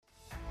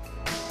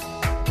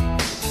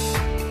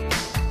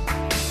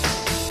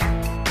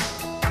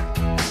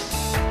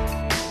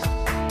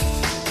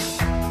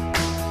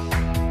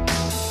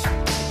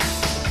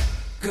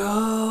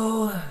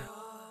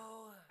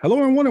Hello,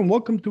 everyone, and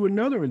welcome to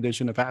another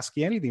edition of Ask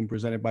Anything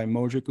presented by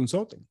Mosier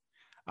Consulting.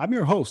 I'm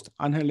your host,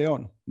 Angel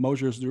Leon,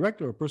 Mosier's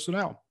Director of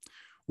Personnel.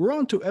 We're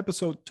on to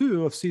episode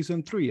 2 of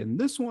season 3, and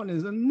this one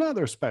is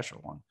another special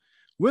one.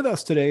 With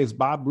us today is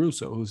Bob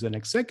Russo, who's an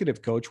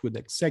executive coach with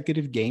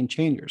Executive Game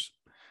Changers.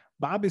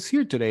 Bob is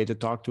here today to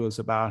talk to us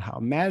about how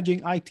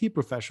managing IT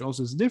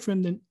professionals is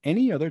different than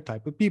any other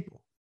type of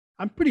people.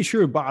 I'm pretty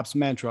sure Bob's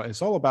mantra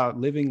is all about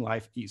living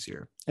life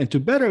easier. And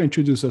to better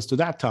introduce us to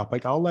that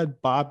topic, I'll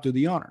let Bob do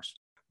the honors.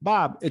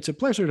 Bob, it's a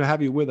pleasure to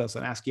have you with us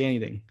on Ask You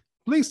Anything.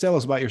 Please tell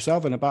us about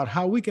yourself and about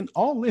how we can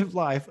all live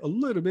life a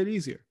little bit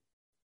easier.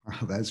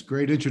 Oh, that's a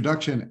great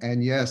introduction.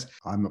 And yes,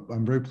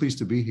 I'm very pleased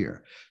to be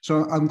here.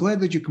 So I'm glad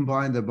that you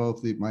combined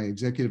my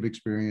executive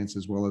experience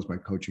as well as my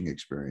coaching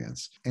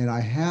experience. And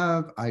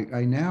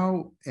I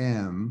now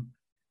am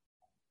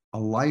a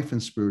life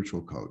and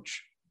spiritual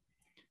coach.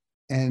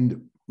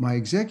 And my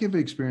executive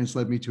experience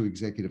led me to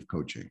executive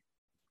coaching.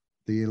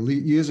 The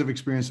elite years of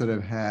experience that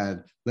I've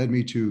had led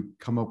me to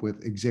come up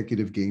with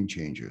executive game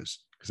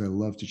changers because I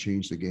love to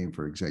change the game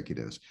for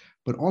executives.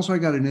 But also I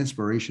got an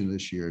inspiration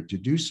this year to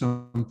do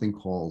something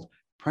called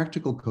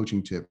practical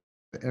coaching tip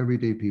for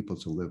everyday people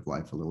to live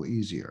life a little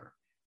easier.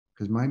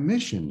 Because my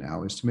mission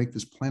now is to make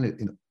this planet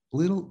a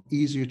little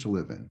easier to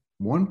live in,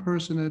 one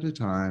person at a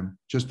time,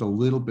 just a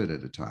little bit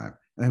at a time.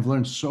 And I've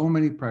learned so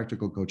many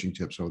practical coaching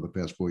tips over the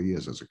past 4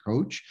 years as a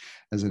coach,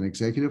 as an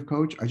executive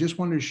coach. I just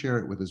wanted to share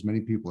it with as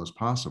many people as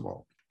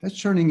possible. That's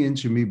turning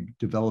into me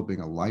developing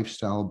a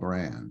lifestyle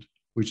brand,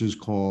 which is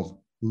called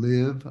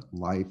Live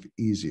Life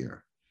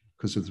Easier.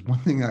 Because it's one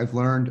thing I've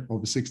learned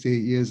over 6 to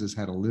 8 years is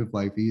how to live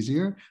life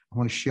easier. I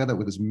want to share that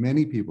with as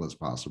many people as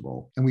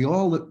possible. And we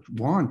all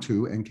want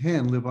to and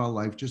can live our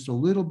life just a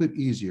little bit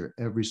easier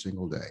every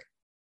single day.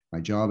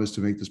 My job is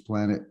to make this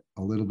planet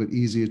a little bit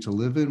easier to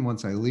live in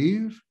once I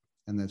leave.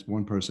 And that's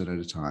one person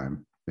at a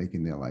time,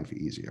 making their life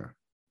easier.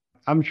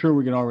 I'm sure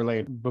we can all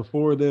relate.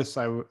 Before this,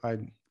 I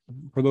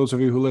for those of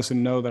you who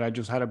listen, know that I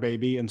just had a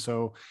baby. And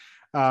so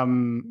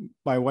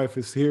my wife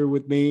is here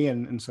with me.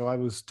 And so I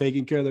was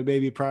taking care of the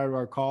baby prior to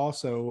our call.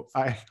 So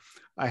I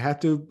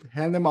had to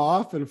hand them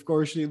off. And of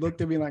course, she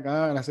looked at me like,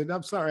 and I said,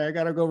 I'm sorry, I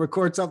got to go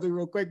record something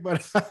real quick.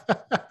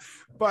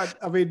 But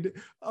I mean,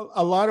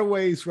 a lot of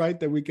ways, right,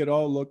 that we could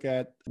all look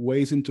at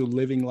ways into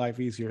living life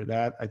easier.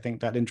 That I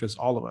think that interests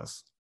all of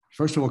us.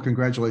 First of all,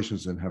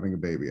 congratulations on having a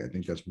baby. I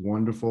think that's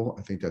wonderful.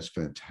 I think that's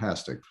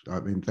fantastic. I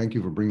mean, thank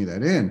you for bringing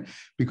that in,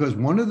 because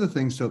one of the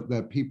things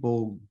that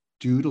people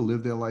do to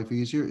live their life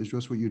easier is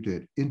just what you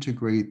did,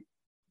 integrate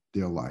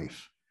their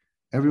life.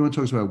 Everyone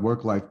talks about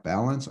work-life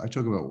balance. I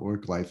talk about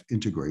work-life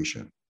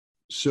integration.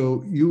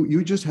 So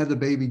you just had the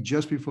baby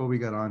just before we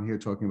got on here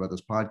talking about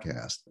this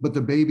podcast, but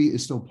the baby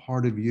is still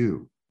part of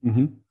you.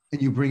 Mm-hmm.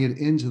 And you bring it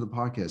into the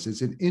podcast.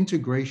 It's an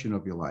integration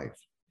of your life,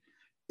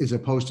 as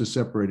opposed to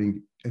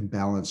separating and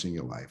balancing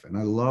your life. And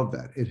I love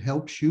that. It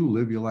helps you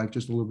live your life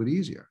just a little bit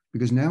easier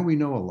because now we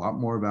know a lot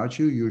more about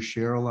you. You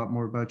share a lot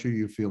more about you.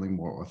 You're feeling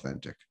more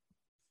authentic.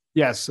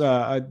 Yes.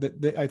 I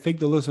think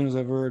the listeners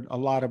have heard a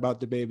lot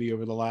about the baby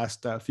over the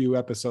last few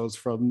episodes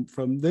from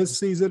this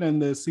season and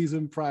the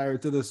season prior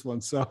to this one.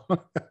 So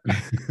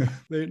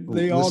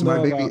they all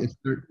know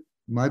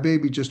my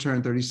baby just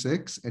turned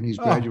 36 and he's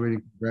graduating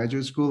from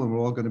graduate school, and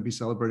we're all going to be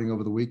celebrating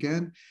over the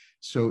weekend.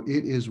 So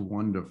it is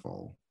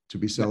wonderful to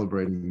be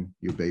celebrating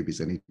your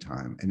babies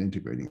anytime and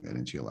integrating that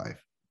into your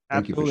life.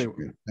 Thank you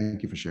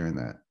for sharing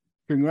that.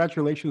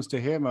 Congratulations to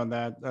him on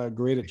that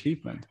great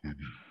achievement.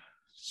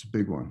 It's a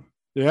big one.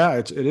 Yeah,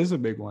 it is a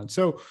big one.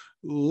 So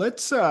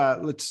let's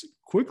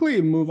quickly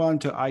move on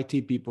to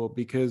IT people,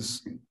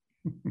 because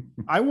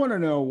I want to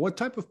know what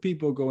type of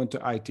people go into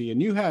IT.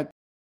 And you had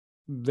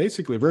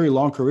basically a very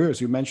long career, as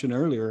you mentioned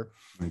earlier.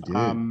 I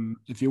did.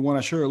 If you want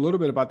to share a little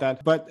bit about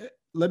that, but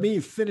let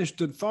me finish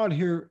the thought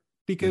here,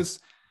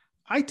 because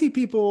IT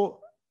people,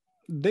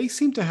 they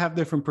seem to have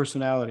different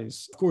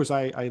personalities. Of course,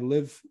 I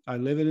live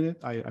in it.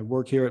 I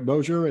work here at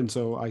Mosier, and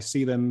so I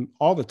see them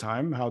all the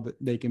time, how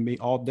they can be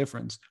all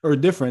different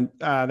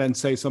than,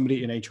 say,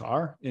 somebody in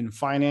HR, in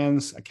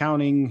finance,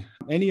 accounting,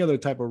 any other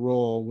type of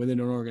role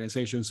within an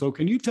organization. So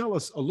can you tell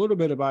us a little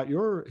bit about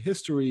your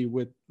history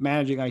with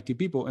managing IT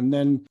people, and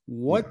then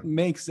what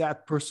makes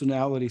that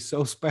personality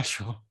so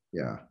special?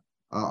 Yeah,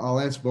 I'll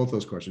answer both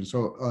those questions.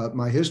 So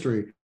my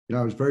history,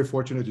 I was very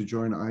fortunate to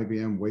join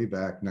IBM way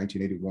back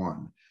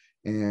 1981.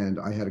 And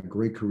I had a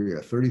great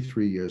career,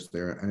 33 years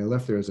there, and I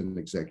left there as an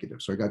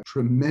executive. So I got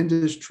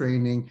tremendous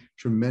training,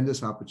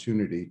 tremendous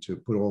opportunity to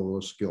put all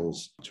those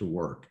skills to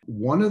work.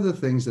 One of the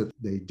things that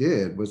they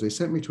did was they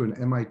sent me to an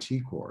MIT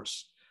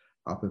course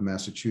up in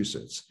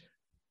Massachusetts,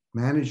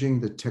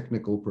 managing the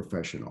technical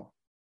professional.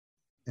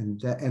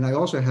 And I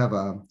also have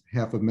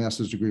half a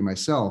master's degree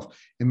myself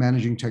in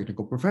managing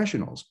technical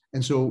professionals.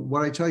 And so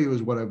what I tell you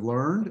is what I've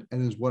learned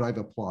and is what I've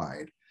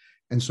applied.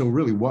 And so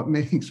really what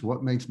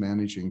makes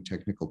managing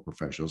technical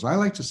professionals? I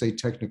like to say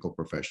technical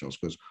professionals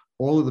because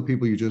all of the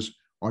people you just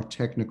are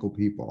technical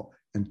people,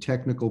 and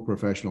technical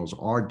professionals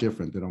are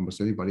different than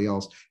almost anybody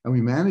else. And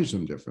we manage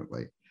them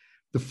differently.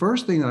 The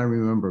first thing that I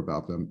remember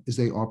about them is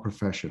they are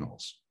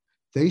professionals.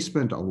 They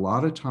spent a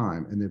lot of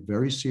time, and they're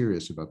very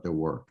serious about their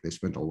work. They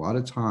spent a lot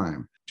of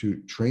time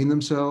to train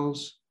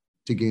themselves,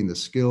 to gain the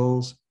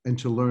skills, and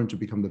to learn to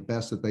become the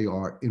best that they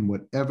are in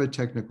whatever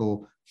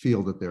technical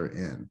field that they're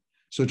in.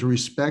 So to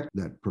respect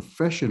that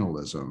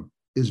professionalism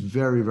is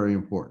very, very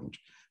important,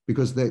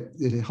 because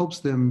it helps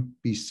them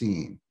be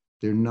seen.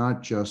 They're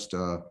not just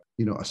a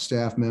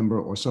staff member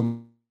or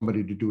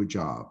somebody to do a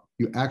job.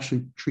 You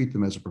actually treat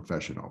them as a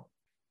professional.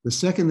 The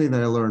second thing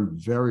that I learned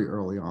very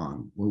early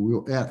on, when we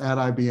were at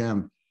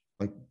IBM,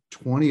 like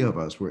 20 of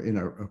us were in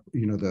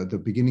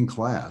the beginning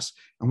class,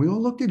 and we all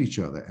looked at each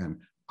other. And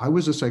I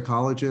was a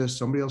psychologist,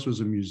 somebody else was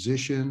a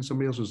musician,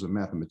 somebody else was a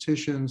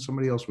mathematician,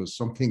 somebody else was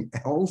something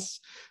else,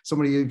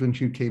 somebody even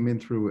who came in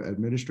through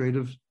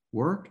administrative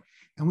work.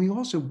 And we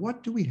all said,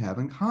 what do we have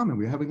in common?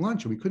 We were having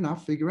lunch, and we could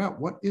not figure out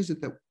what is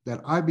it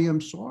that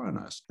IBM saw in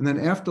us. And then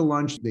after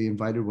lunch, they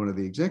invited one of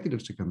the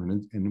executives to come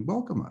in and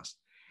welcome us.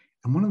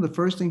 And one of the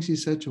first things he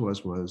said to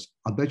us was,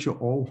 I bet you're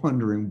all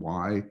wondering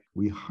why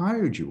we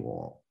hired you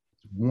all.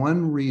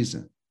 One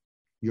reason,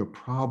 you're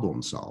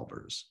problem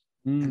solvers.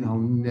 And I'll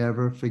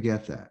never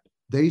forget that.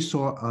 They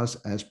saw us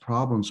as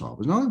problem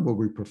solvers. Not only were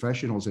we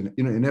professionals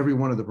in every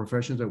one of the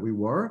professions that we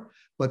were,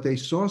 but they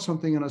saw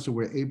something in us that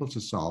we're able to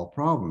solve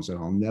problems. And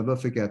I'll never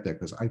forget that,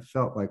 because I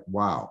felt like,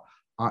 wow.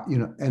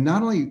 And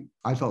not only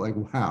I felt like,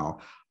 wow,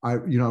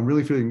 I'm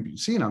really feeling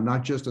seen. I'm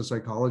not just a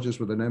psychologist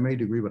with an MA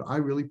degree, but I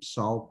really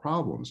solve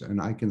problems, and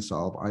I can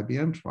solve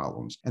IBM's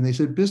problems. And they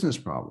said business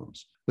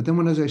problems. But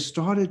then as I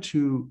started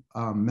to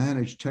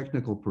manage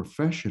technical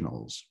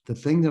professionals, the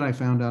thing that I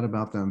found out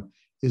about them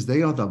is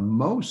they are the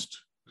most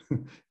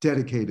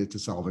dedicated to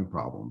solving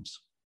problems.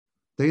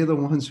 They are the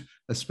ones,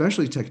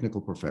 especially technical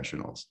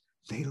professionals,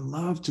 they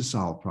love to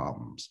solve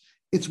problems.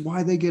 It's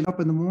why they get up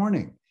in the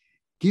morning.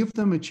 Give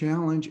them a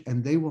challenge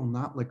and they will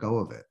not let go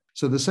of it.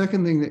 So the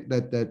second thing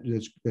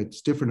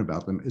that's different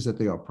about them is that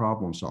they are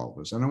problem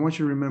solvers. And I want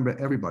you to remember,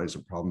 everybody's a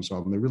problem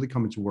solver. They're really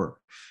coming to work.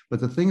 But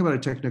the thing about a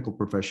technical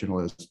professional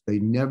is they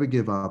never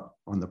give up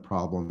on the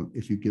problem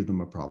if you give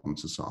them a problem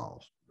to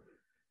solve.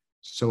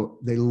 So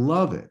they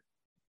love it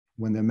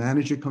when their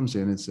manager comes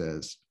in and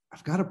says,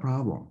 I've got a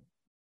problem.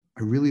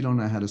 I really don't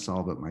know how to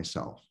solve it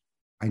myself.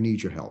 I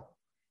need your help.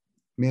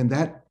 Man,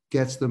 that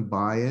gets them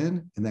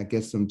buy-in, and that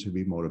gets them to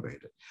be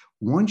motivated.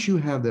 Once you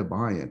have their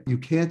buy-in, you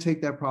can't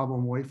take that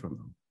problem away from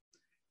them.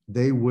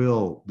 They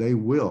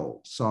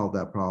will solve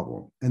that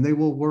problem, and they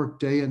will work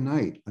day and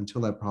night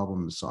until that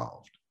problem is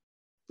solved.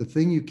 The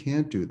thing you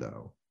can't do,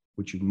 though,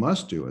 which you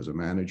must do as a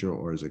manager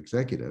or as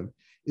executive,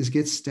 is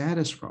get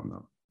status from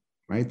them,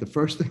 right? The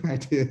first thing I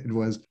did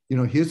was,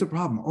 here's the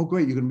problem. Oh,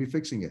 great, you're going to be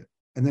fixing it.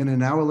 And then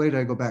an hour later,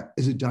 I go back,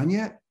 is it done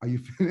yet? Are you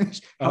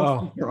finished?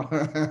 Oh.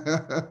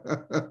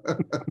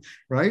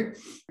 Right?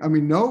 I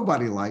mean,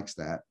 nobody likes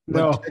that. But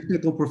No.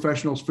 technical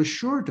professionals for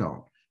sure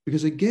don't.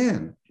 Because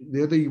again,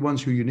 they're the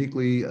ones who are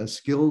uniquely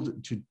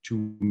skilled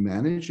to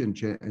manage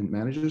and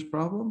manage this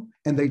problem.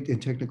 And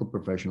technical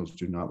professionals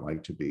do not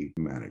like to be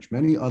managed.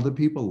 Many other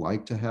people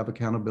like to have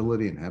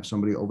accountability and have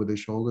somebody over their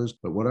shoulders.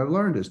 But what I've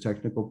learned is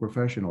technical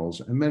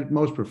professionals, and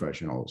most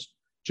professionals,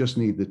 just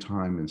need the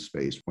time and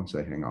space once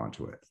they hang on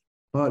to it.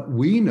 But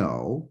we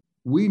know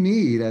we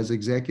need, as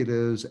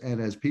executives and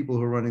as people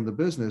who are running the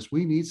business,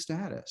 we need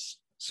status.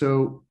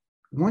 So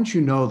once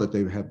you know that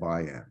they have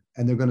buy-in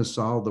and they're going to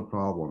solve the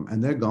problem,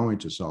 and they're going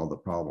to solve the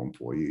problem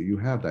for you, you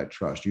have that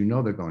trust,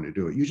 they're going to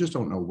do it. You just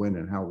don't know when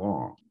and how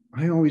long.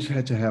 I always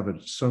had to have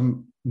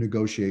some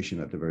negotiation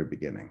at the very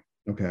beginning.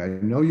 Okay, I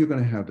know you're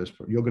going to have this,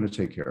 you're going to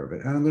take care of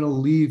it, and I'm going to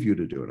leave you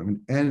to do it.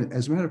 And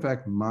as a matter of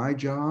fact, my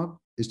job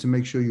is to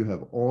make sure you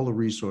have all the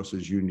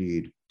resources you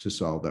need to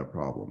solve that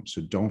problem.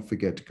 So don't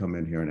forget to come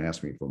in here and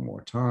ask me for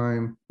more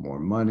time, more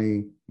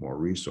money, more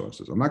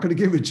resources. I'm not going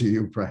to give it to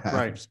you, perhaps,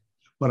 right,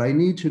 but I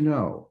need to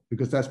know,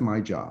 because that's my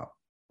job.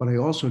 But I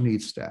also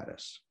need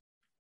status.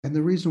 And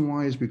the reason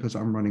why is because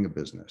I'm running a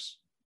business.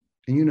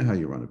 And you know how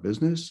you run a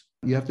business.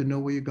 You have to know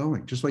where you're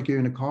going. Just like you're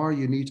in a car,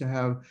 you need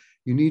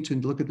to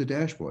look at the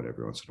dashboard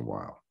every once in a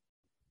while.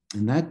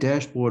 And that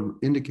dashboard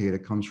indicator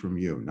comes from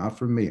you, not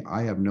from me.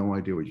 I have no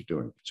idea what you're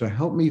doing. So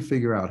help me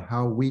figure out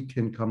how we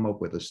can come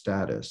up with a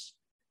status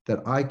that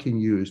I can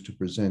use to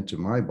present to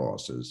my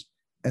bosses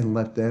and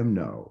let them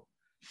know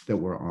that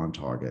we're on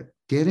target.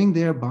 Getting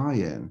their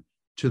buy-in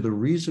to the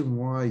reason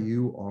why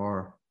you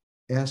are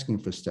asking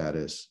for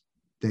status,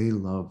 they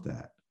love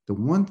that. The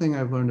one thing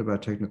I've learned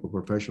about technical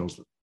professionals,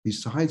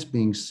 besides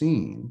being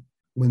seen,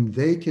 when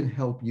they can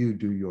help you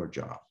do your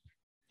job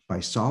by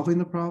solving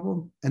the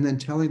problem and then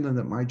telling them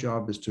that my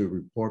job is to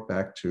report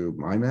back to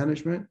my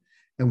management,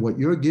 and what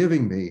you're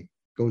giving me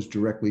goes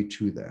directly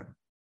to them,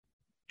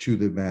 to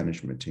the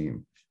management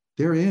team,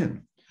 they're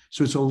in.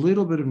 So it's a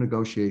little bit of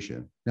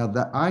negotiation. Now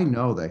that I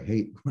know they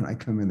hate when I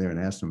come in there and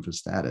ask them for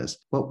status,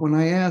 but when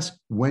I ask,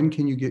 when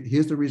can you get,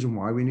 here's the reason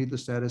why we need the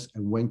status,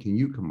 and when can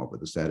you come up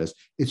with the status,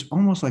 it's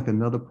almost like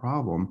another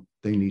problem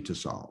they need to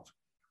solve.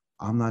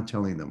 I'm not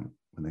telling them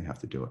when they have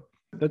to do it.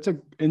 That's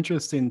an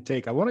interesting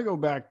take. I want to go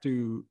back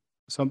to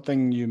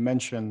something you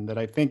mentioned that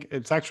I think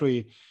it's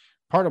actually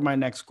part of my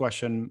next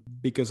question,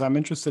 because I'm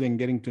interested in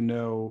getting to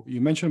know, you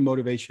mentioned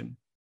motivation.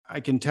 I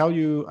can tell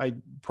you,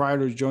 prior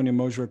to joining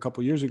Mosher a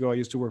couple of years ago, I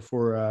used to work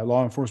for a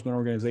law enforcement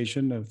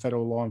organization, a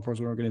federal law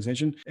enforcement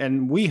organization,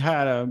 and we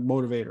had a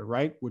motivator,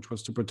 right, which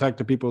was to protect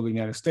the people of the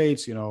United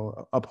States,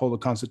 uphold the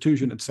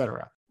Constitution, et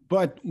cetera.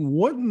 But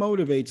what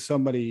motivates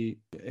somebody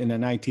in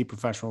an IT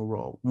professional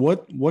role?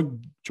 What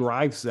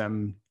drives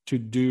them to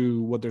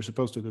do what they're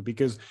supposed to do?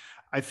 Because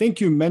I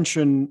think you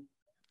mentioned,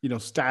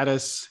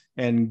 status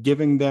and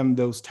giving them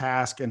those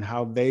tasks and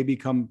how they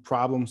become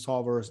problem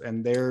solvers,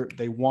 and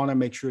they want to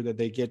make sure that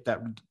they get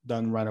that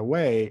done right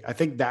away. I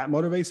think that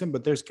motivates them,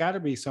 but there's got to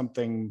be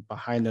something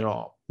behind it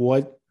all.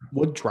 What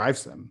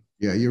drives them?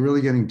 Yeah, you're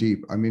really getting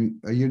deep. I mean,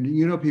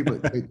 people,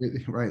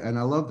 right? And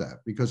I love that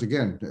because,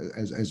 again,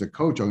 as a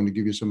coach, I'm going to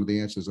give you some of the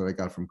answers that I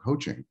got from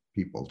coaching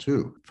people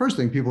too. First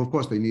thing, people, of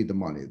course, they need the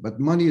money, but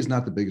money is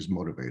not the biggest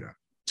motivator.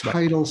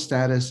 Title,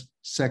 status,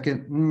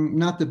 second,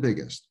 not the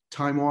biggest.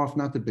 Time off,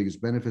 not the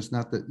biggest. Benefits,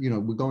 not the,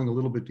 we're going a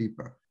little bit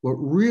deeper. What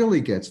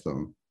really gets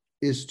them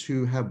is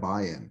to have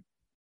buy-in,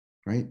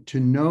 right? To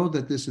know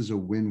that this is a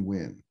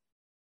win-win.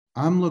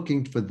 I'm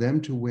looking for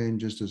them to win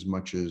just as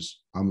much as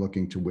I'm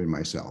looking to win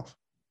myself.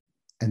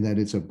 And that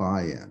it's a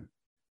buy-in.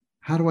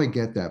 How do I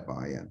get that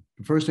buy-in?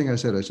 The first thing I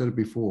said it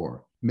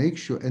before, make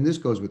sure, and this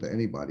goes with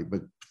anybody,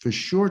 but for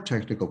sure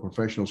technical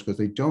professionals,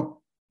 because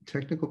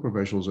technical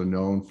professionals are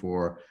known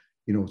for,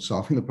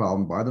 solving the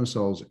problem by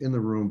themselves, in the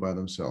room by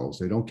themselves.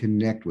 They don't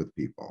connect with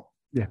people.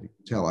 Yeah. You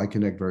can tell I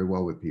connect very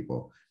well with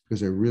people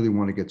because I really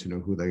want to get to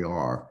know who they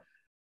are.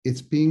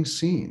 It's being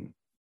seen.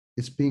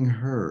 It's being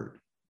heard.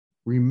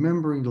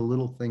 Remembering the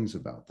little things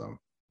about them.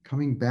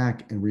 Coming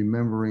back and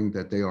remembering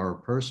that they are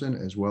a person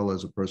as well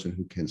as a person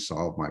who can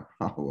solve my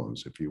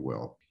problems, if you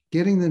will.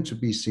 Getting them to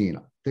be seen.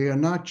 They are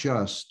not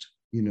just,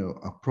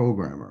 a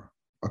programmer,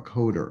 a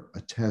coder,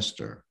 a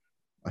tester,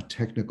 a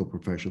technical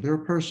professional. They're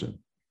a person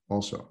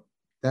also.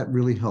 That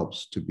really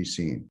helps to be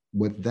seen.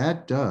 What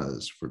that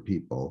does for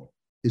people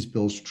is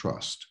builds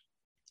trust.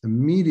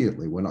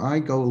 Immediately, when I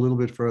go a little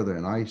bit further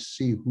and I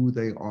see who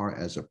they are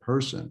as a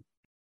person,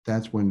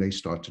 that's when they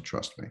start to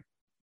trust me.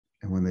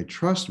 And when they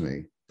trust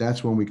me,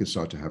 that's when we can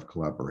start to have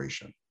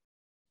collaboration.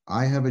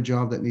 I have a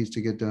job that needs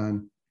to get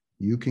done.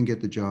 You can get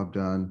the job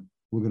done.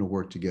 We're going to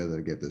work together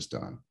to get this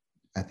done.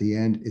 At the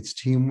end, it's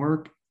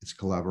teamwork, it's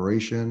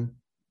collaboration,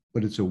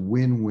 but it's a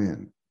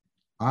win-win.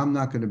 I'm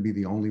not going to be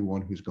the only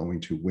one who's going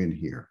to win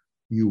here.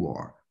 You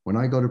are. When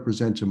I go to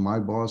present to my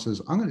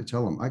bosses, I'm going to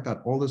tell them, I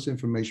got all this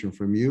information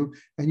from you,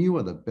 and you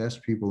are the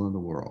best people in the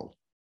world.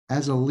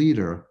 As a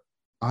leader,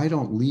 I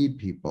don't lead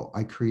people.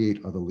 I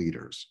create other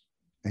leaders.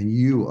 And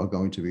you are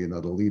going to be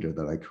another leader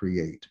that I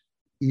create.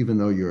 Even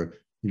though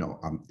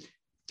I'm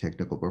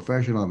technical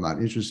professional, I'm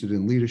not interested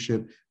in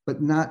leadership,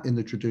 but not in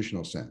the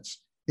traditional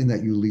sense, in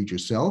that you lead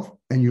yourself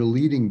and you're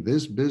leading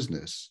this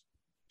business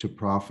to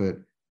profit.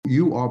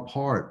 You are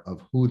part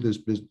of who this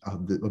business,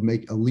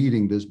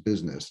 leading this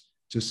business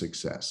to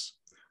success.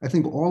 I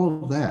think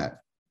all of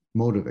that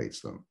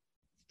motivates them.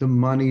 The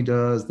money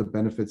does, the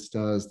benefits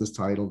does, this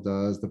title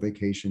does, the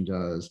vacation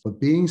does, but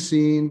being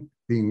seen,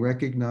 being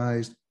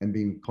recognized, and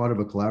being part of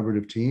a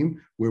collaborative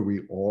team where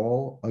we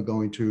all are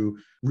going to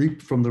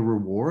reap from the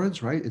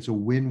rewards, right? It's a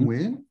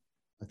win-win.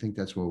 I think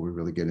that's where we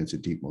really get into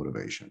deep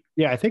motivation.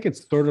 Yeah, I think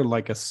it's sort of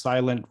like a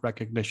silent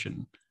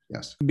recognition.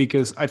 Yes.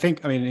 Because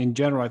in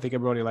general, I think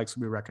everybody likes to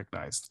be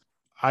recognized.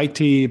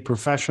 IT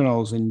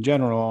professionals in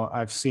general,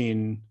 I've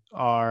seen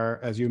are,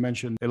 as you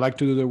mentioned, they like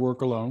to do their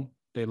work alone.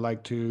 They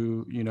like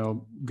to,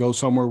 go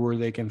somewhere where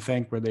they can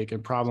think, where they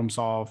can problem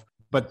solve.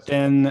 But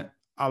then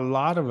a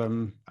lot of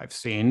them I've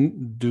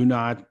seen do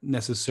not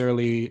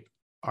necessarily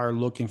are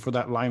looking for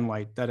that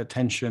limelight, that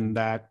attention,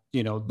 that,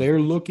 they're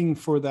looking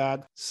for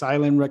that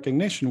silent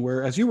recognition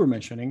where, as you were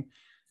mentioning,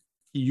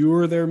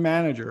 you're their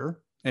manager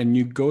and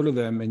you go to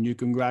them and you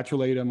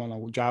congratulate them on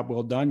a job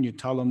well done. You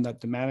tell them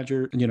that the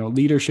manager,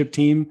 leadership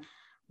team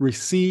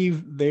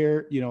receive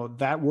their,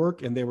 that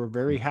work and they were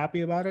very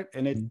happy about it.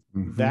 And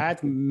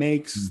that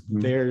makes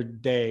their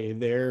day,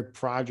 their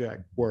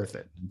project worth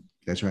it.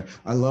 That's right.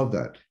 I love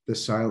that. The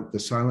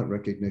silent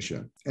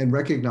recognition and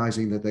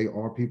recognizing that they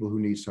are people who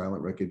need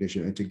silent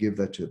recognition and to give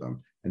that to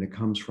them. And it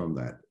comes from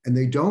that. And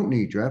they don't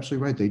need, you're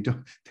absolutely right. They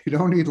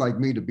don't need like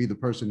me to be the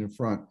person in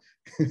front,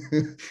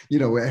 who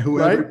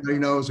right? Everybody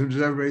knows, who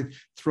does everybody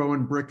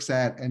throwing bricks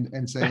at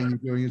and saying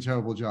you're doing a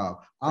terrible job.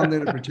 I'm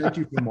there to protect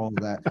you from all of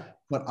that.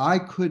 But I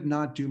could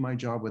not do my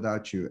job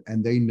without you.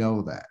 And they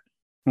know that.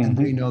 And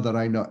they know that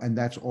I know. And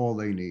that's all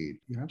they need.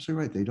 You're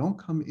absolutely right. They don't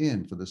come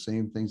in for the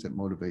same things that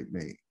motivate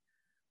me.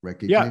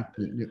 Recognition.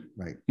 Yeah.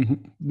 Right.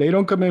 They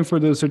don't come in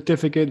for the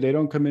certificate. They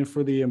don't come in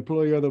for the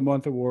Employee of the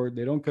Month award.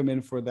 They don't come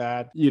in for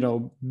that,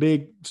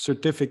 big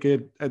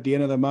certificate at the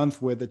end of the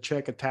month with a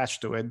check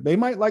attached to it. They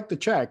might like the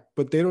check,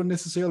 but they don't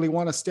necessarily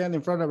want to stand in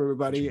front of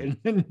everybody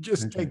and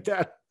just take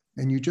that.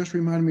 And you just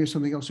reminded me of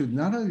something else.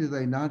 Not only do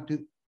they not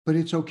do, but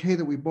it's okay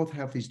that we both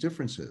have these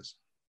differences.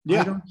 I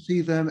Yeah. don't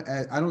see them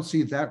as, I don't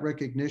see that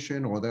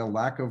recognition or their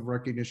lack of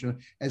recognition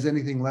as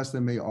anything less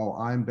than me. Oh,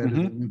 I'm better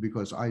Hmm. than you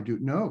because I do.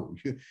 No,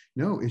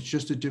 no, it's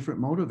just a different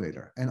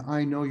motivator. And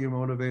I know your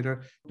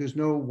motivator. There's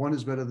no one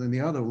is better than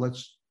the other.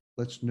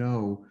 Let's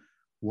know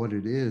what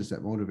it is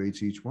that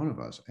motivates each one of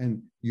us.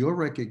 And your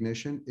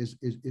recognition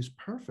is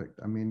perfect.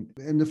 I mean,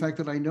 and the fact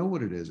that I know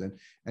what it is,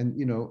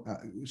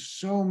 and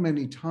so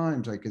many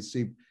times I could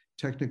see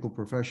technical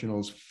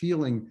professionals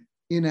feeling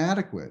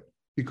inadequate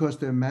because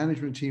their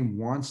management team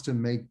wants to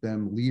make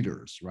them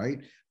leaders, right?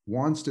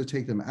 Wants to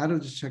take them out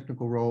of the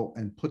technical role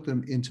and put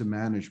them into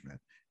management.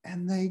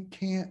 And they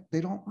can't,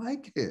 they don't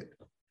like it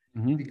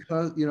Hmm.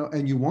 because,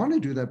 and you want to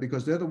do that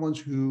because they're the ones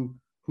who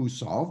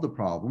solve the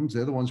problems.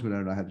 They're the ones who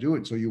don't know how to do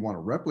it. So you want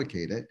to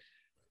replicate it,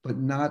 but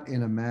not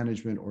in a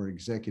management or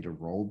executive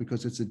role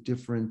because it's a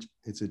different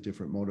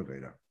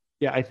motivator.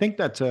 Yeah, I think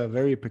that's a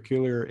very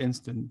peculiar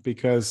instant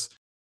because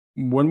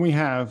when we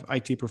have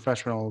IT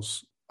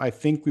professionals, I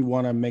think we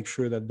want to make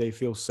sure that they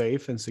feel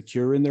safe and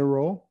secure in their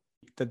role,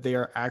 that they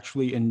are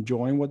actually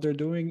enjoying what they're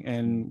doing.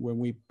 And when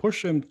we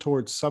push them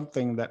towards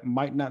something that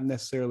might not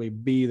necessarily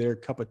be their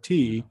cup of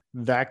tea,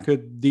 that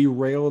could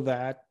derail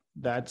that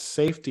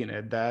safety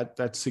net, that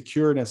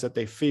secureness that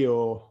they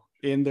feel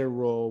in their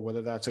role,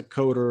 whether that's a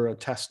coder, a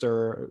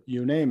tester,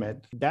 you name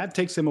it, that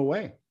takes them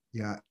away.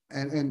 Yeah,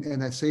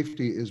 and that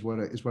safety is what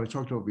I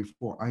talked about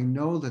before. I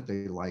know that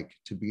they like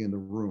to be in the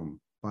room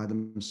by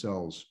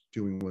themselves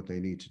doing what they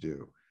need to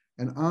do.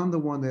 And I'm the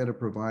one there to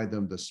provide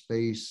them the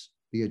space,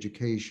 the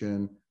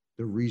education,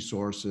 the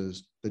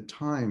resources, the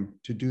time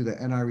to do that.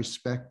 And I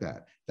respect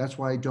that. That's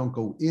why I don't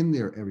go in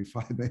there every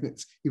 5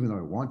 minutes, even though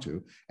I want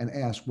to, and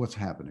ask what's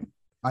happening.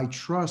 I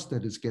trust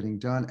that it's getting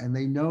done, and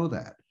they know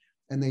that.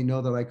 And they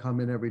know that I come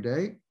in every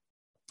day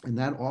and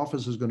that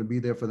office is going to be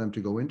there for them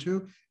to go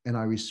into. And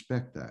I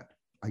respect that.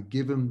 I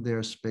give them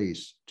their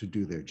space to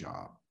do their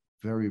job.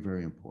 Very,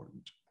 very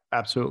important.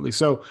 Absolutely.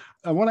 So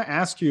I want to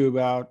ask you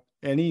about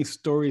any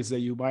stories that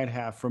you might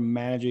have from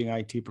managing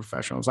IT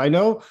professionals. I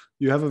know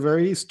you have a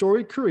very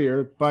storied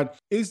career, but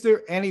is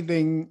there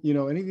anything,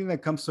 anything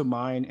that comes to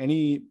mind,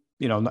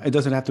 it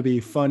doesn't have to be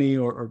funny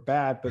or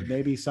bad, but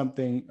maybe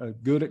something, a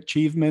good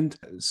achievement,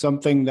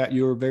 something that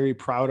you're very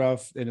proud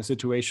of in a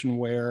situation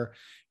where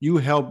you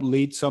help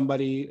lead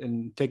somebody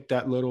and take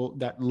that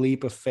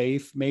leap of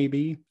faith,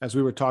 maybe, as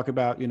we were talking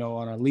about,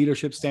 on a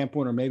leadership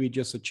standpoint, or maybe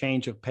just a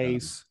change of Yeah.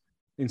 pace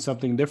in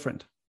something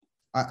different.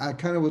 I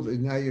kind of would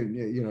now you're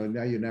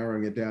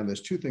narrowing it down.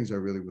 There's two things I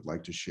really would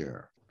like to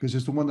share because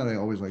it's the one that I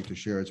always like to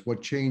share. It's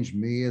what changed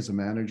me as a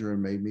manager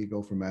and made me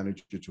go from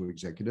manager to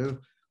executive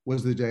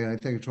was the day, and I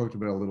think I talked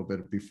about it a little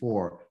bit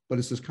before, but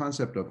it's this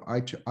concept of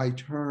I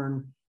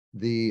turn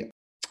the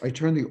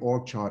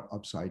org chart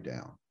upside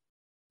down.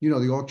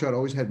 The org chart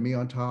always had me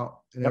on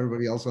top and Yep.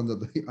 everybody else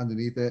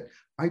underneath it.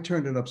 I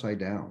turned it upside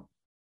down,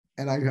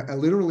 and I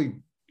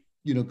literally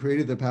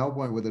created the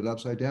PowerPoint with it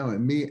upside down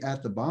and me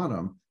at the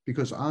bottom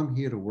because I'm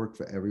here to work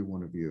for every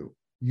one of you.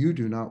 You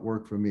do not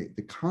work for me.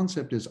 The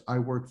concept is I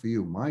work for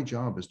you. My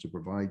job is to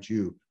provide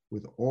you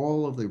with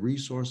all of the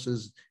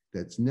resources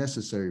that's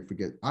necessary for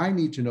I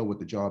need to know what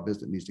the job is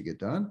that needs to get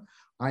done.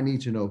 I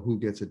need to know who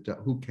gets it done,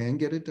 who can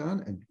get it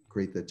done and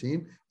create the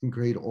team and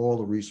create all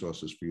the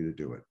resources for you to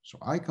do it. So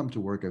I come to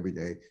work every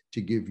day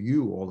to give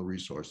you all the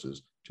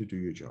resources to do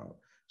your job.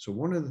 So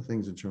one of the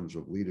things in terms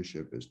of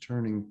leadership is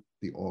turning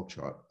the org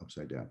chart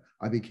upside down.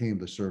 I became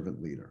the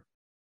servant leader.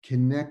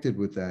 Connected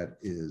with that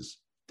is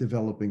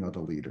developing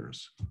other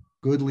leaders.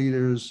 Good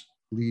leaders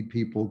lead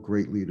people,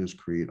 great leaders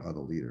create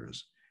other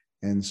leaders.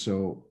 And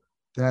so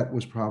that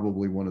was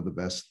probably one of the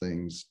best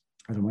things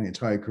out of my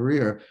entire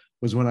career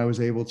was when I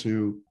was able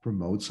to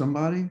promote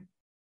somebody.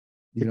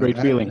 A great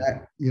feeling.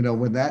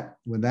 When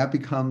that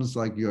becomes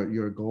like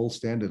your gold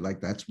standard, like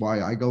that's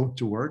why I go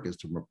to work is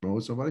to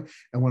promote somebody.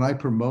 And when I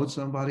promote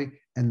somebody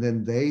and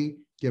then they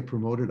get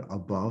promoted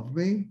above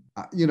me,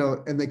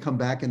 and they come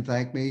back and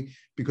thank me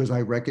because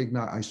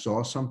I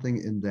saw something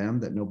in them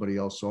that nobody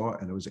else saw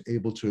and I was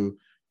able to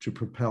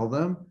propel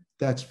them.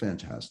 That's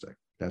fantastic.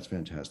 That's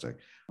fantastic.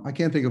 I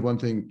can't think of one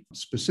thing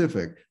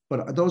specific,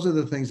 but those are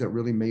the things that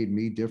really made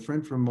me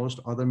different from most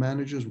other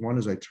managers. One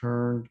is I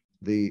turned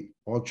the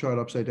org chart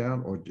upside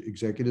down, or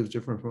executives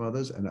different from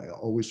others. And I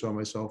always saw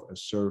myself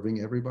as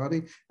serving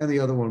everybody. And the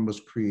other one was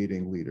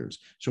creating leaders.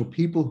 So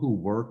people who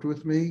worked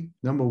with me,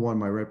 number one,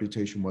 my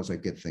reputation was I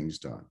get things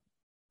done.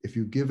 If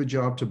you give a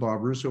job to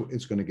Bob Russo,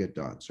 it's going to get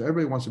done. So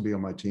everybody wants to be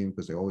on my team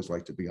because they always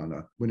like to be on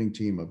a winning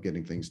team of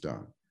getting things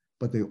done.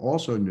 But they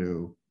also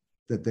knew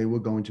that they were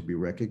going to be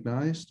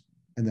recognized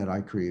and that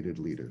I created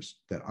leaders,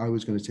 that I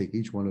was going to take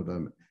each one of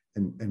them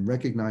and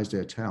recognize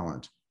their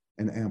talent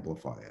and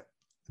amplify it.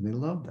 And they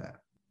love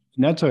that.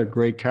 And that's a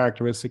great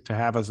characteristic to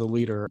have as a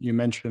leader. You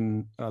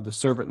mentioned the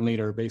servant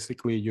leader.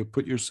 Basically, you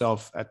put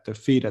yourself at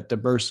the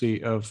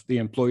mercy of the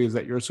employees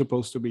that you're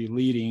supposed to be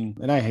leading.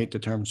 And I hate the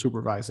term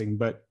supervising,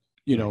 but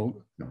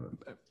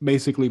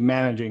basically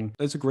managing.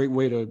 That's a great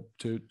way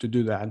to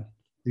do that.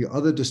 The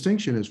other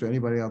distinction is for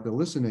anybody out there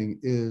listening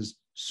is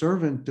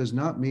servant does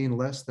not mean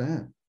less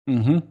than.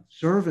 Mm-hmm.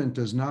 Servant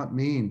does not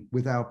mean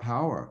without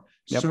power.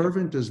 Yep.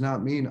 Servant does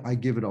not mean I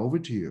give it over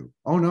to you.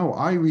 Oh no,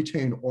 I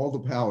retain all the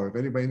power. If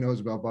anybody knows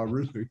about Bob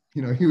Russo,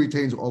 he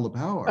retains all the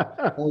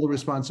power, all the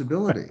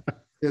responsibility.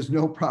 There's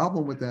no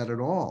problem with that at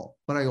all.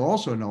 But I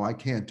also know I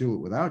can't do it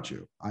without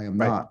you. I am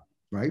Right. not,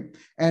 right?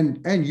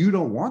 And you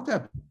don't want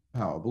that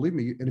power, believe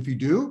me. And if you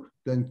do,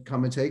 then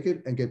come and take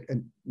it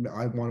and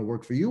I want to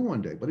work for you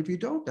one day. But if you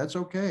don't, that's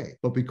okay.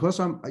 But because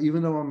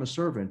even though I'm a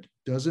servant,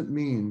 doesn't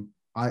mean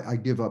I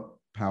give up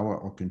power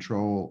or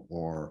control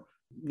or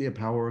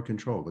power or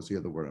control. What's the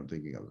other word I'm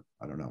thinking of?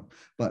 I don't know.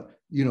 But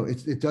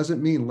it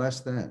doesn't mean less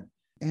than.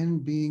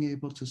 And being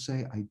able to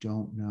say, I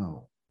don't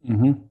know.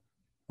 Mm-hmm.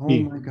 Oh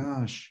my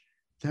gosh,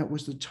 that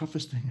was the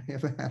toughest thing I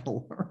ever had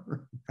to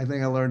learn. I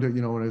think I learned it,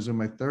 when I was in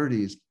my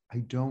 30s. I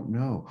don't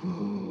know.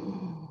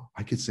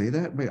 I could say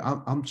that. Wait,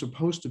 I'm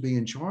supposed to be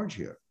in charge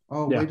here.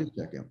 Oh, Yeah. wait a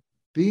second.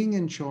 Being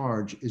in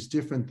charge is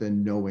different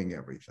than knowing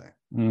everything.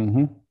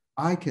 Mm-hmm.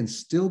 I can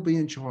still be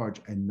in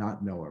charge and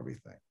not know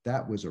everything.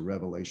 That was a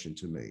revelation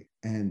to me.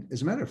 And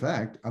as a matter of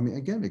fact, I mean,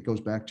 again, it goes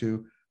back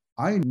to,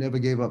 I never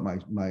gave up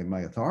my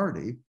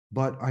authority,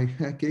 but I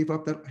gave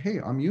up that, hey,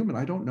 I'm human.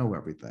 I don't know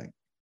everything.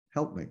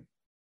 Help me.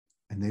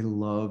 And they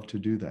love to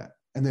do that.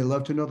 And they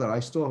love to know that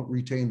I still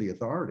retain the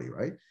authority,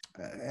 right?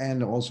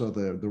 And also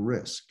the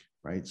risk,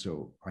 right?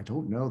 So I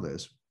don't know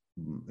this.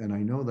 And I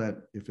know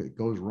that if it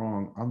goes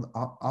wrong,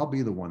 I'll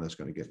be the one that's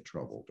going to get in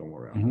trouble. Don't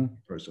worry, I'm the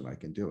person, I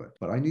can do it.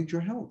 But I need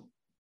your help.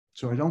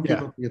 So I don't give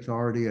up the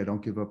authority. I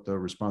don't give up the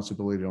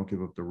responsibility. I don't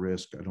give up the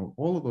risk. I don't,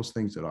 all of those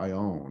things that I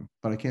own,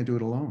 but I can't do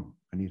it alone.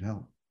 I need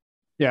help.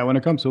 Yeah, when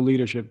it comes to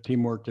leadership,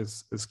 teamwork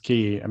is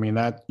key. I mean,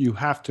 that you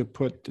have to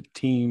put the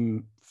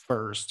team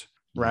first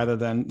rather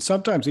than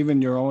sometimes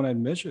even your own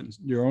ambitions,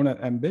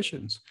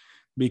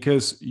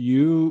 because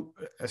you,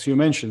 as you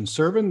mentioned,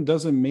 servant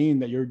doesn't mean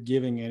that you're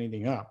giving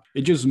anything up.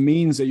 It just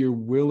means that you're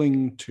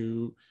willing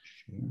to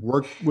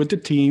work with the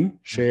team,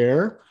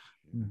 share,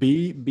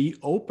 be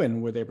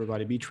open with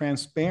everybody, be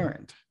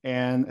transparent.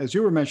 And as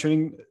you were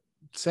mentioning,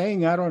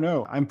 saying I don't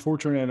know, I'm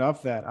fortunate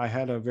enough that I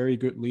had a very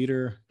good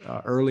leader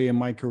early in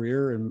my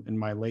career in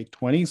my late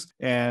 20s,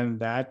 and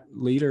that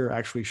leader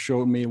actually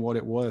showed me what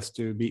it was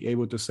to be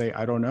able to say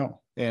I don't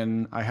know,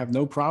 and I have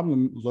no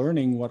problem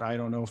learning what I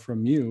don't know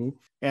from you.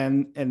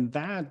 And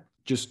that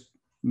just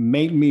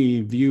made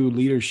me view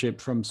leadership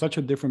from such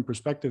a different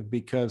perspective,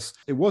 because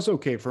it was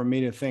okay for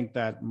me to think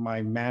that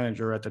my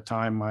manager at the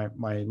time,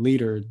 my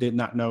leader, did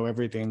not know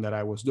everything that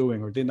I was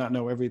doing or did not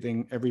know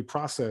every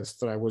process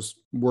that I was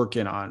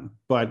working on.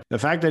 But the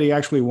fact that he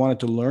actually wanted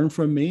to learn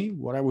from me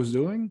what I was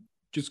doing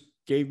just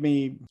gave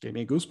me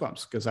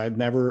goosebumps, because I've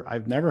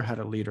never had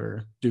a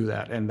leader do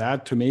that. And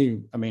that, to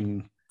me, I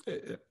mean,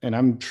 and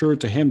I'm sure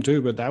to him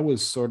too, but that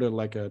was sort of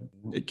like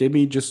it gave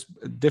me just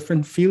a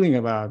different feeling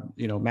about,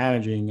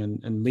 managing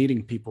and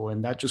leading people.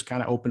 And that just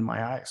kind of opened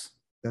my eyes.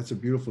 That's a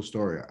beautiful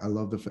story. I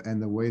love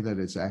and the way that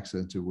it's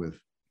accented with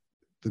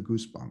the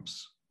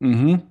goosebumps.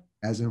 Mm-hmm.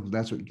 As if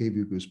that's what gave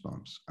you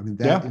goosebumps. I mean,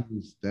 Yeah.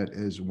 that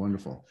is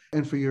wonderful.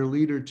 And for your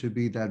leader to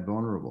be that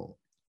vulnerable,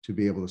 to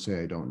be able to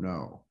say, I don't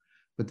know.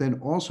 But then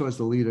also as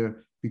the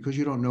leader, because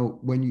you don't know,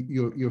 when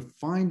you're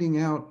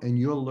finding out and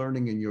you're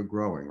learning and you're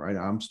growing, right?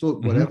 I'm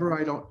still, whatever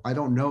I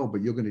don't know,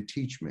 but you're going to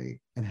teach me.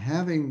 And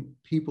having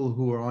people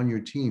who are on your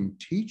team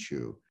teach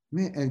you,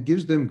 man, and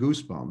gives them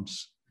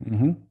goosebumps,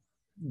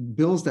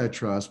 builds that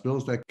trust,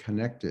 builds that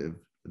connective,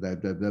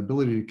 that the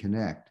ability to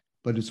connect.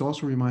 But it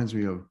also reminds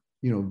me of,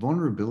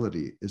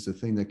 vulnerability is the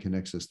thing that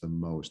connects us the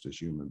most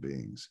as human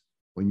beings.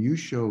 When you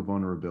show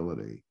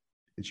vulnerability,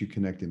 it's you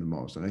connecting the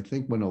most. And I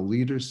think when a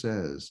leader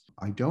says,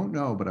 I don't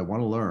know, but I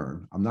want to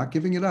learn, I'm not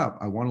giving it up.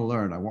 I want to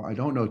learn. I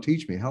don't know.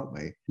 Teach me, help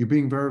me. You're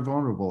being very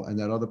vulnerable. And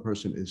that other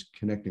person is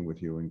connecting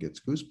with you and gets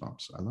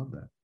goosebumps. I love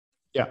that.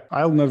 Yeah,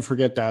 I'll never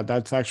forget that.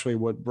 That's actually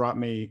what brought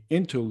me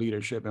into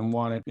leadership and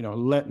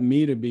led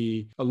me to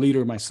be a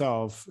leader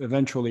myself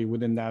eventually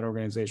within that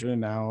organization.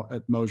 And now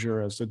at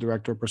Mosier as the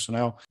director of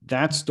personnel,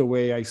 that's the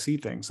way I see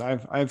things.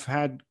 I've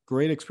had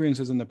great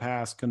experiences in the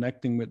past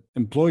connecting with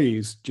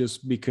employees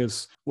just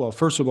because, well,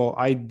 first of all,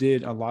 I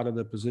did a lot of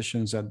the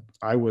positions that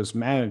I was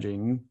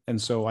managing. And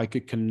so I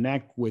could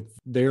connect with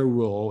their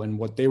role and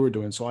what they were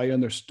doing. So I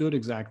understood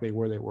exactly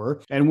where they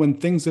were. And when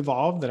things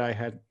evolved that I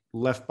had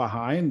left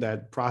behind,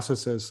 that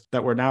processes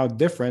that were now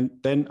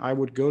different, then I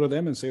would go to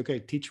them and say, okay,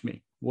 teach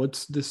me.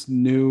 What's this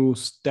new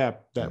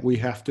step that we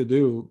have to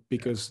do?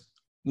 Because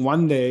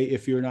one day,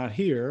 if you're not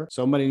here,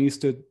 somebody needs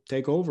to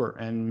take over.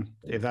 And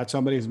if that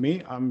somebody's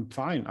me, I'm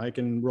fine. I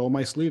can roll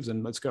my sleeves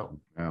and let's go.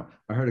 Now,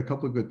 I heard a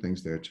couple of good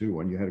things there too.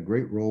 One, you had a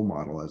great role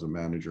model as a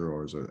manager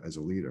or as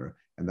a leader,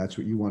 and that's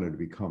what you wanted to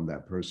become,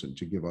 that person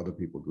to give other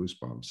people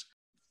goosebumps.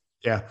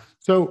 Yeah.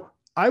 So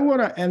I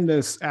want to end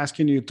this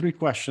asking you 3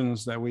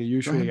 questions that we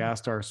usually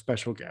ask our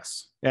special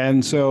guests.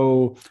 And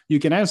so you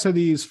can answer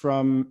these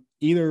from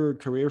either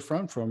career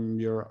front, from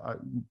your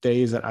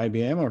days at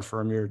IBM or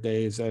from your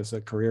days as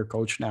a career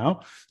coach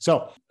now.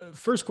 So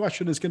first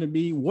question is going to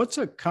be, what's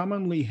a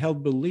commonly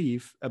held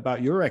belief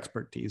about your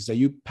expertise that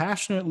you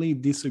passionately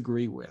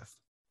disagree with?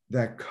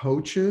 that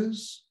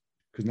coaches,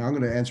 because now I'm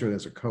going to answer it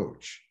as a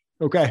coach.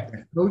 Okay.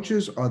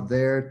 Coaches are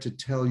there to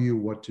tell you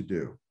what to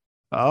do.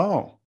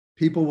 Oh.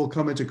 People will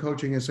come into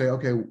coaching and say,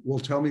 okay, well,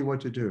 tell me what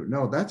to do.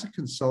 No, that's a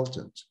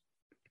consultant.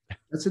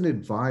 That's an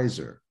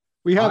advisor.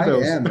 We have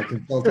those. I am a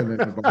consultant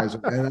and advisor,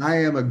 and I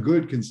am a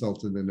good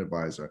consultant and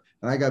advisor.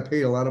 And I got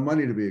paid a lot of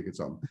money to be a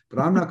consultant, but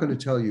I'm not going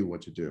to tell you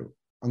what to do.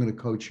 I'm going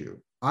to coach you.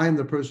 I am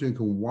the person who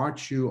can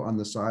watch you on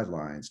the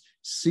sidelines,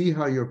 see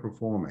how you're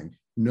performing,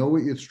 know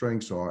what your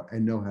strengths are,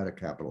 and know how to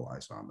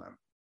capitalize on them.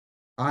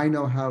 I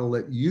know how to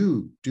let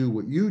you do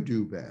what you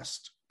do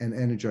best and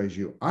energize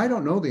you. I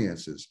don't know the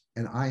answers,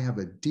 and I have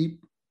a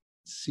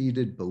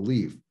deep-seated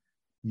belief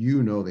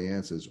you know the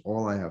answers.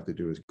 All I have to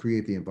do is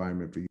create the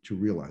environment for you to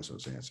realize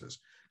those answers.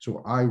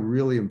 So I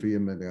really am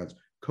vehement against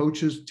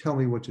coaches, tell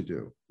me what to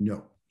do.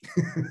 No.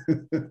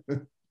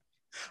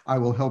 I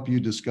will help you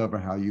discover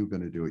how you're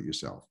going to do it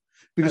yourself.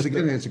 Because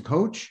again, as a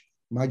coach,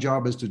 my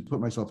job is to put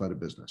myself out of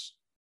business.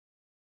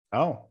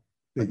 Oh,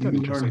 that you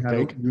learn how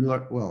to, you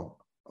learn, well,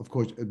 of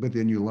course, but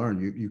then you learn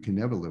you can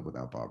never live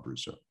without Bob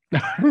Russo.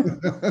 that's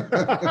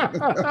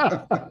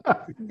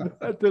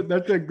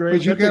a great.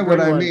 But you get what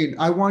I mean.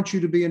 I want you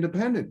to be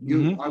independent.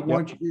 I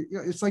want you.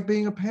 It's like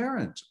being a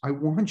parent. I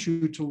want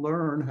you to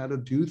learn how to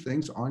do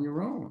things on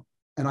your own,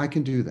 and I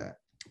can do that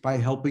by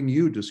helping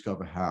you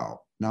discover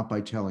how, not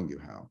by telling you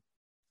how.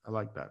 I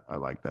like that. I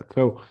like that.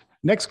 So,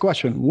 next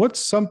question: what's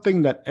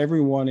something that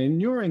everyone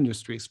in your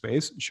industry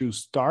space should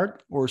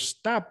start or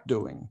stop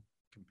doing?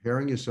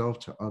 Comparing yourself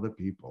to other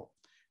people.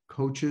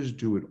 Coaches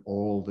do it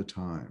all the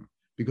time.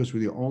 Because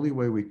the only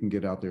way we can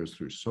get out there is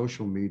through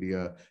social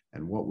media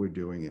and what we're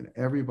doing. And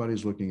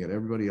everybody's looking at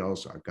everybody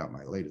else. I've got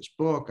my latest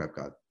book.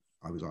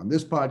 I was on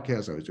this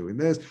podcast. I was doing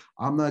this.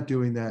 I'm not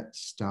doing that.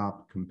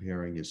 Stop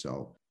comparing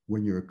yourself.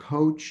 When you're a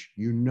coach,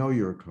 you know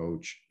you're a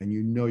coach and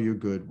you know you're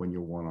good when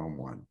you're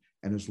one-on-one.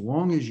 And as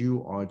long as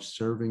you are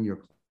serving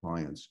your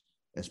clients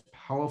as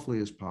powerfully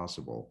as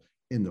possible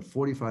in the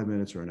 45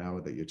 minutes or an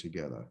hour that you're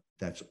together,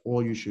 that's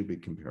all you should be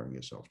comparing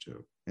yourself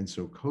to. And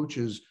so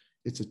coaches,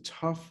 it's a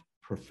tough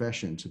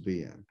profession to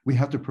be in. We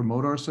have to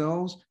promote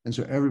ourselves. And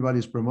so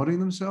everybody's promoting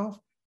themselves,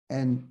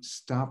 and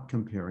stop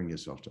comparing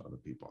yourself to other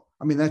people.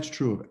 I mean, that's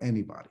true of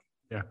anybody.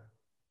 Yeah.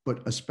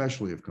 But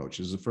especially of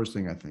coaches, is the first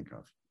thing I think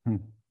of.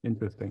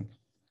 Interesting.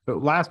 So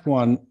last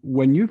one,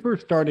 when you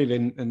first started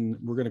and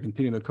we're going to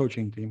continue the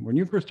coaching team, when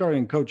you first started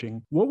in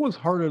coaching, what was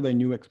harder than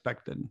you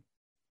expected?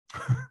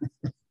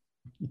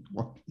 It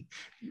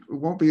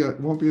won't be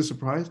a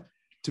surprise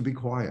to be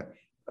quiet.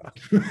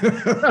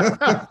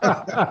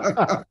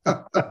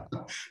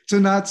 To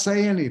not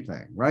say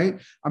anything, right?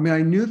 I mean,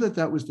 I knew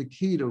that was the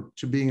key to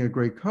being a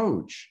great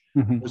coach,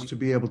 was to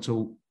be able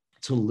to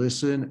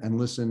listen and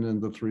listen in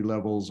the 3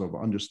 levels of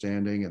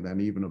understanding and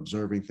then even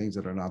observing things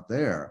that are not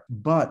there.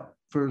 But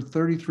for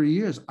 33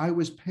 years, I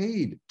was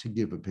paid to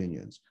give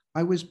opinions.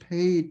 I was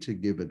paid to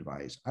give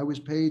advice. I was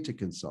paid to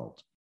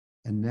consult.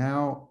 And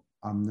now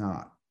I'm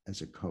not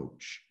as a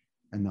coach.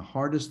 And the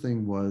hardest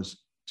thing was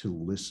to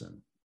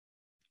listen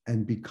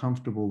and be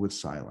comfortable with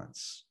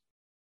silence.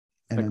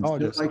 And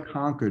until I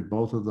conquered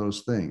both of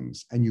those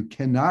things, and you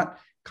cannot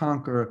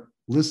conquer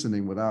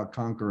listening without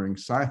conquering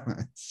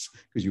silence,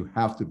 because you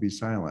have to be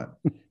silent.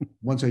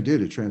 Once I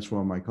did, it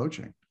transformed my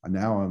coaching. And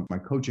now my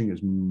coaching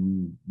is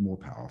more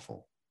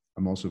powerful.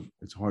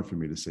 It's hard for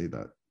me to say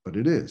that, but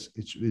it is.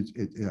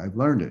 I've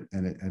learned it.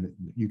 And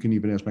you can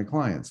even ask my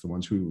clients, the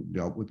ones who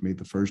dealt with me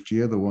the first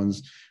year, the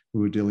ones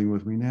who are dealing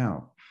with me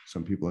now.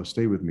 Some people have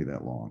stayed with me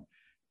that long.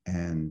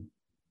 And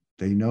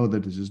they know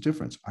that there's a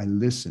difference. I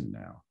listen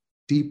now,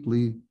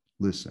 deeply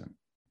listen,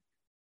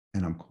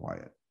 and I'm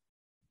quiet.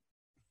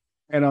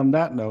 And on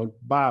that note,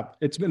 Bob,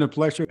 it's been a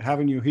pleasure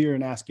having you here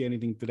and Ask You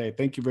Anything today.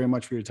 Thank you very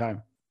much for your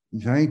time.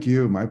 Thank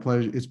you. My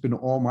pleasure. It's been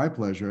all my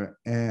pleasure.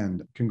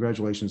 And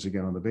congratulations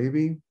again on the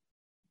baby.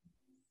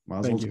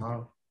 Mazel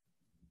tov.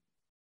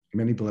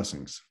 Many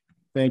blessings.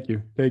 Thank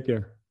you. Take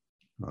care.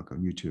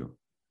 Welcome. You too.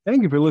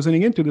 Thank you for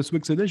listening in to this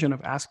week's edition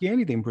of Ask You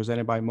Anything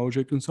presented by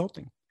Mosier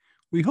Consulting.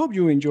 We hope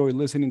you enjoyed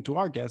listening to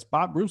our guest,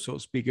 Bob Russo,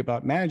 speak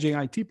about managing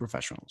IT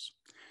professionals.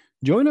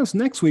 Join us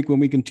next week when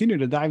we continue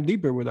to dive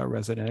deeper with our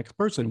resident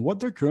experts and what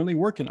they're currently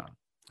working on.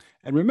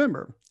 And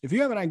remember, if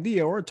you have an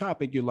idea or a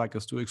topic you'd like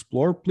us to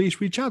explore,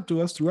 please reach out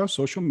to us through our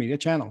social media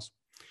channels.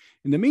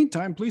 In the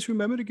meantime, please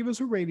remember to give us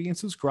a rating and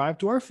subscribe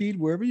to our feed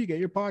wherever you get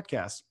your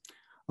podcasts.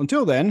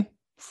 Until then,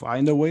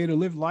 find a way to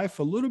live life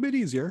a little bit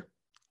easier.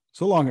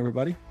 So long,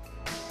 everybody.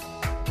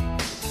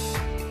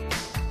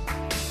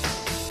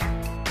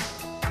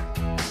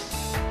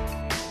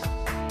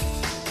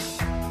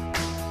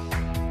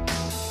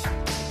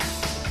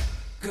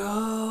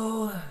 Go.